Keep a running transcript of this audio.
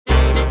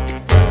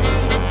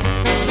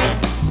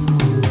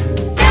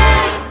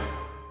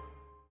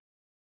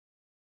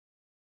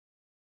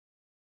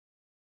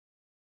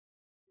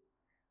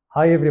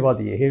Hi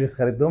everybody, here is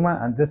Khalid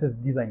Doma and this is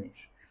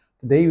Designish.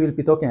 Today we'll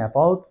be talking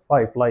about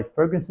 5 light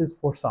fragrances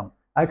for summer.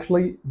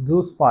 Actually,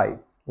 those 5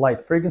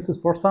 light fragrances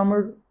for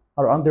summer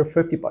are under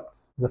 50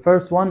 bucks. The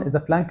first one is a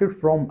flanker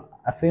from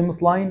a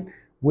famous line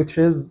which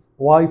is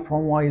Y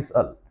from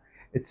YSL.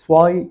 It's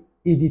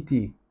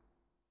YEDT.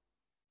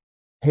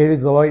 Here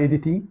is the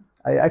YEDT.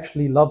 I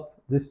actually love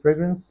this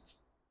fragrance.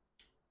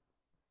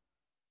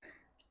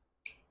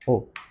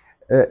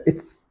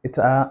 It's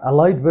a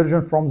light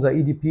version from the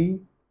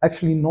EDP,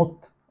 actually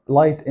not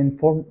light in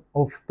form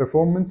of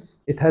performance.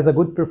 It has a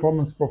good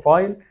performance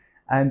profile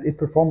and it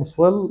performs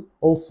well.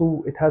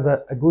 Also, it has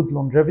a good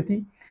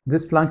longevity.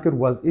 This flanker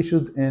was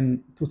issued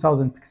in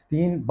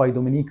 2016 by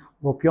Dominique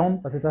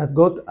Ropion, but it has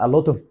got a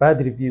lot of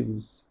bad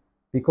reviews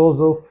because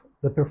of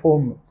the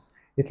performance.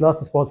 It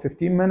lasts about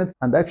 15 minutes,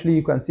 and actually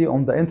you can see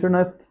on the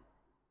internet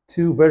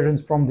 2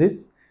 versions from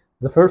this.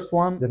 The first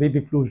one, the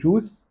baby blue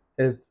juice,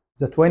 is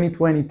the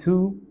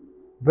 2022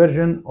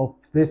 version of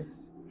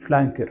this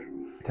flanker.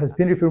 It has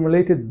been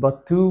reformulated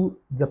but to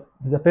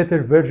the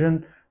better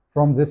version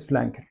from this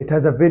flanker. It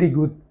has a very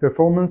good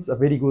performance, a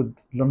very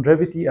good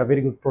longevity, a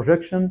very good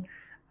projection,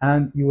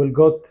 and you will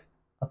get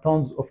a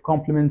tons of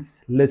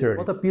compliments later.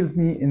 What appeals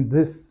me in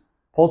this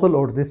bottle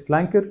or this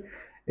flanker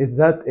is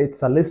that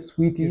it's a less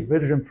sweety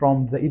version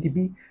from the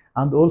EDP,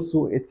 and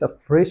also it's a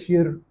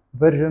fresher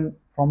version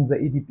from the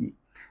EDP.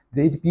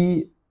 The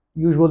EDP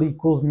usually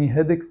cause me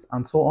headaches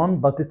and so on,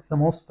 but it's the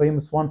most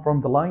famous one from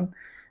the line.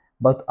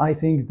 But I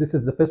think this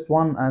is the best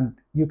one and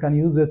you can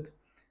use it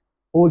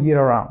all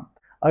year round.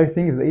 I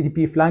think the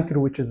EDP flanker,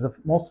 which is the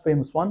most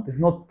famous one, is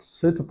not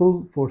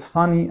suitable for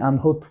sunny and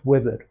hot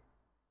weather.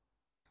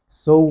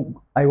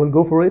 So I will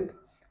go for it.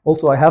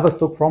 Also, I have a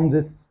stock from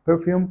this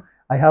perfume.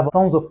 I have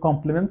tons of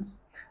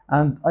compliments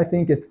and I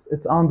think it's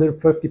under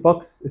 50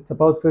 bucks. It's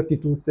about 50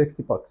 to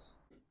 60 bucks.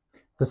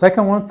 The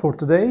second one for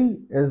today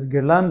is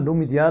Guerlain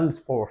L'Homme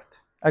Sport.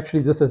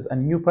 Actually, this is a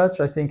new patch,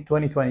 I think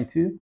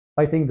 2022.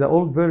 I think the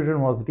old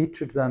version was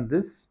richer than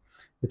this.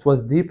 It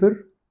was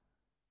deeper.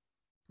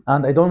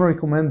 And I don't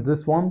recommend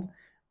this one,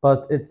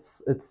 but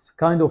it's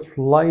kind of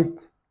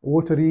light,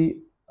 watery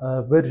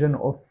version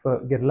of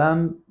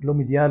Guerlain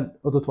L'Homme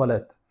Eau de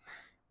Toilette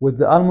with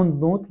the almond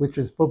note, which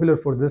is popular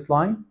for this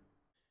line.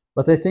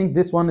 But I think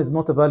this one is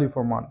not a value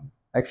for money.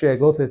 Actually, I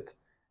got it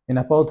in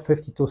about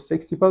 50 to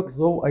 60 bucks,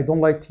 so I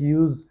don't like to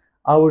use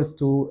hours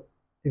to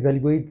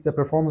evaluate the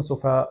performance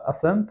of a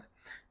scent,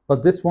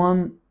 but this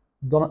one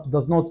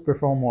does not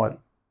perform well.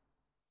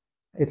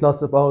 It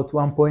lasts about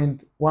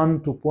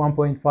 1.1 to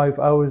 1.5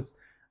 hours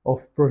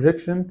of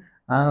projection,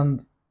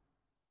 and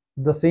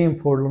the same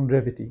for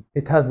longevity.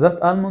 It has that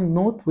almond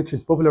note, which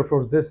is popular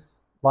for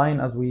this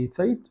line, as we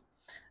said,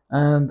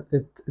 and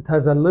it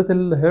has a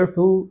little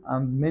herbal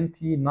and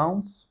minty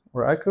nuance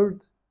or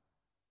accord.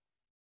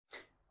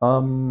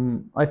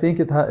 I think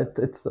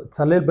it's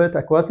a little bit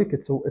aquatic.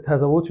 It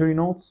has a watery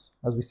notes,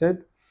 as we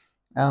said,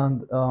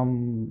 and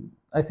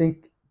I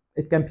think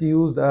it can be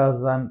used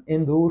as an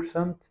indoor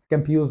scent. It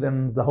can be used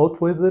in the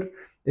hot weather.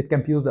 It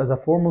can be used as a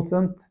formal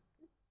scent.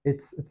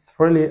 It's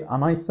really a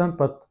nice scent,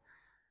 but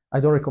I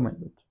don't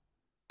recommend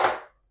it.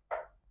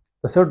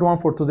 The third one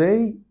for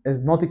today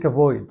is Nautica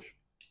Voyage.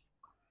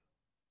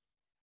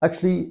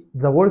 Actually,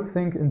 the worst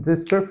thing in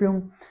this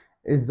perfume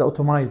is the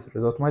atomizer.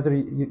 The atomizer,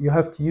 you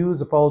have to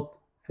use about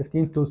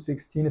 15 to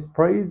 16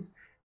 sprays,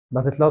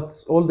 but it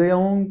lasts all day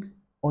long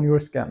on your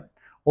skin,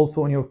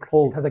 also on your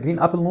clothes. It has a green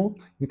apple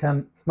note. You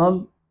can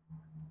smell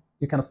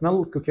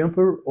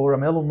cucumber or a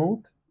melon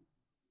note,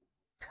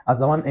 as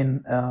the one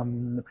in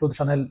Clos de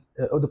Chanel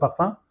Eau de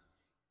Parfum.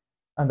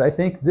 And I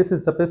think this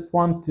is the best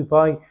one to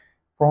buy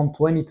from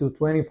 $20 to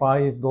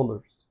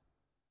 $25.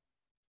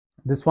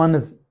 This one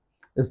is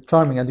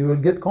charming, and you will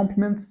get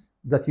compliments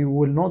that you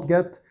will not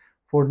get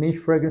for niche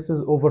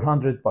fragrances over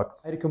 100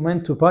 bucks. I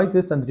recommend to buy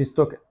this and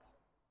restock it.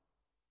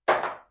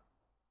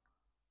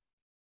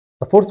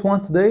 The fourth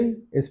one today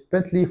is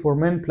Bentley for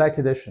Men Black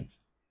Edition.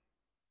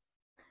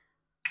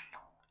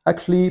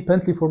 Actually,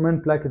 Bentley for Men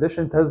Black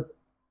Edition,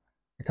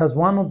 it has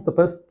one of the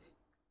best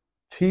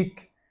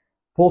chic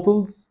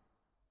bottles,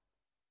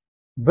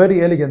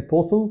 very elegant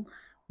bottle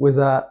with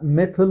a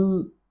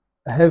metal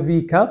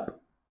heavy cap.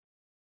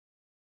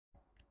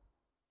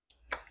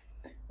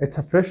 It's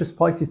a fresh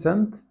spicy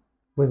scent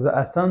with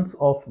a sense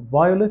of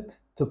violet,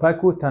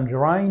 tobacco,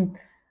 tangerine,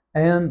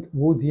 and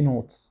woody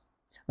notes.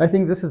 I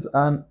think this is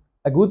a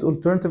good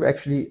alternative,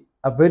 actually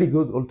a very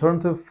good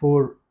alternative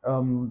for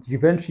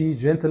Givenchy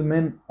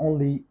Gentleman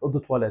Only Eau de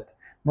Toilette,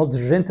 not the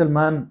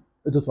Gentleman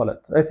Eau de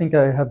Toilette. I think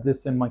I have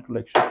this in my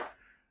collection.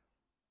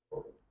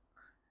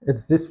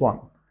 It's this one.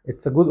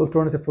 It's a good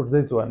alternative for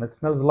this one. It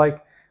smells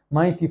like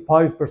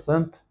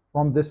 95%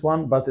 from this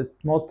one, but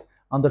it's not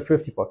under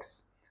 50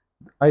 bucks.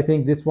 I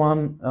think this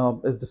one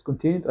is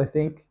discontinued. I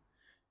think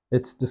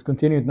it's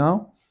discontinued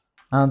now,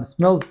 and it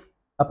smells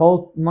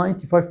about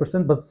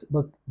 95%,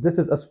 but this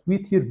is a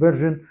sweeter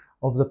version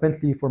of the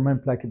Bentley for Men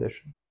Black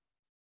Edition.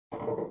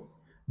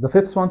 The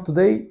fifth one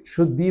today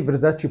should be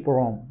Versace Pour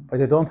Homme,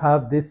 but I don't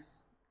have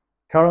this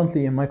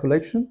currently in my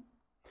collection.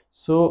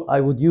 So I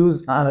would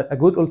use a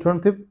good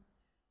alternative,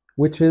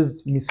 which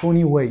is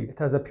Missoni Wave. It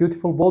has a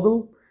beautiful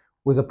bottle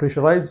with a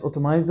pressurized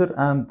atomizer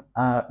and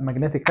a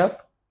magnetic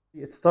cap.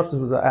 It starts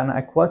with an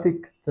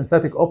aquatic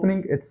synthetic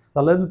opening. It's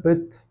a little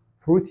bit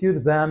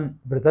fruitier than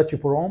Versace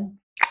Pour Homme.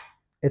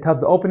 It has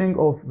the opening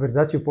of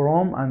Versace Pour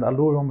Homme and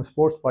Allure Homme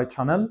Sport by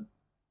Chanel.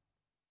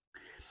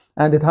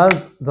 And it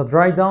has the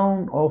dry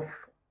down of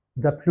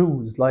the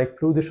blues like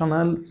Bleu de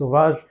Chanel,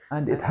 Sauvage,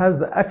 and it has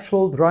the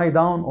actual dry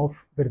down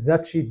of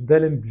Versace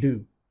Denim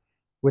Blue,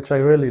 which I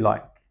really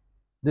like.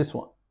 This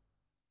one.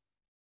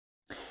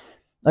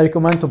 I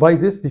recommend to buy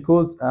this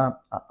because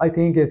I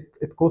think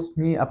it cost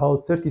me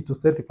about $30 to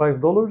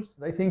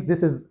 $35. I think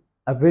this is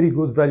a very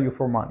good value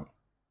for money.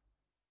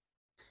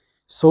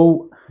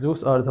 So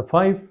those are the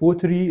 5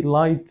 watery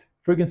light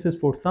fragrances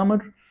for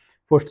summer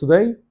for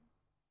today.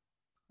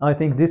 I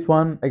think this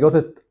one I got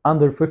it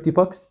under 50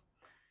 bucks.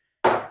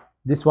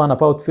 This one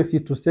about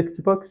 50 to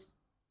 60 bucks.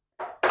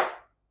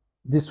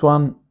 This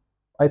one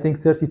I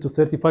think $30 to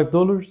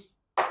 $35.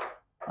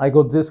 I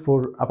got this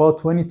for about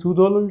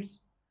 $22.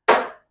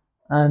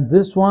 And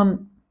this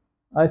one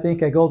I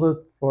think I got it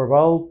for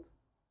about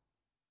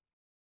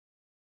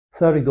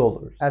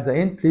 $30. At the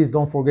end, please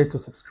don't forget to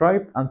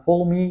subscribe and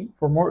follow me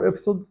for more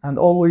episodes, and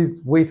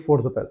always wait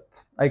for the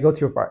best. I got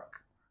your back.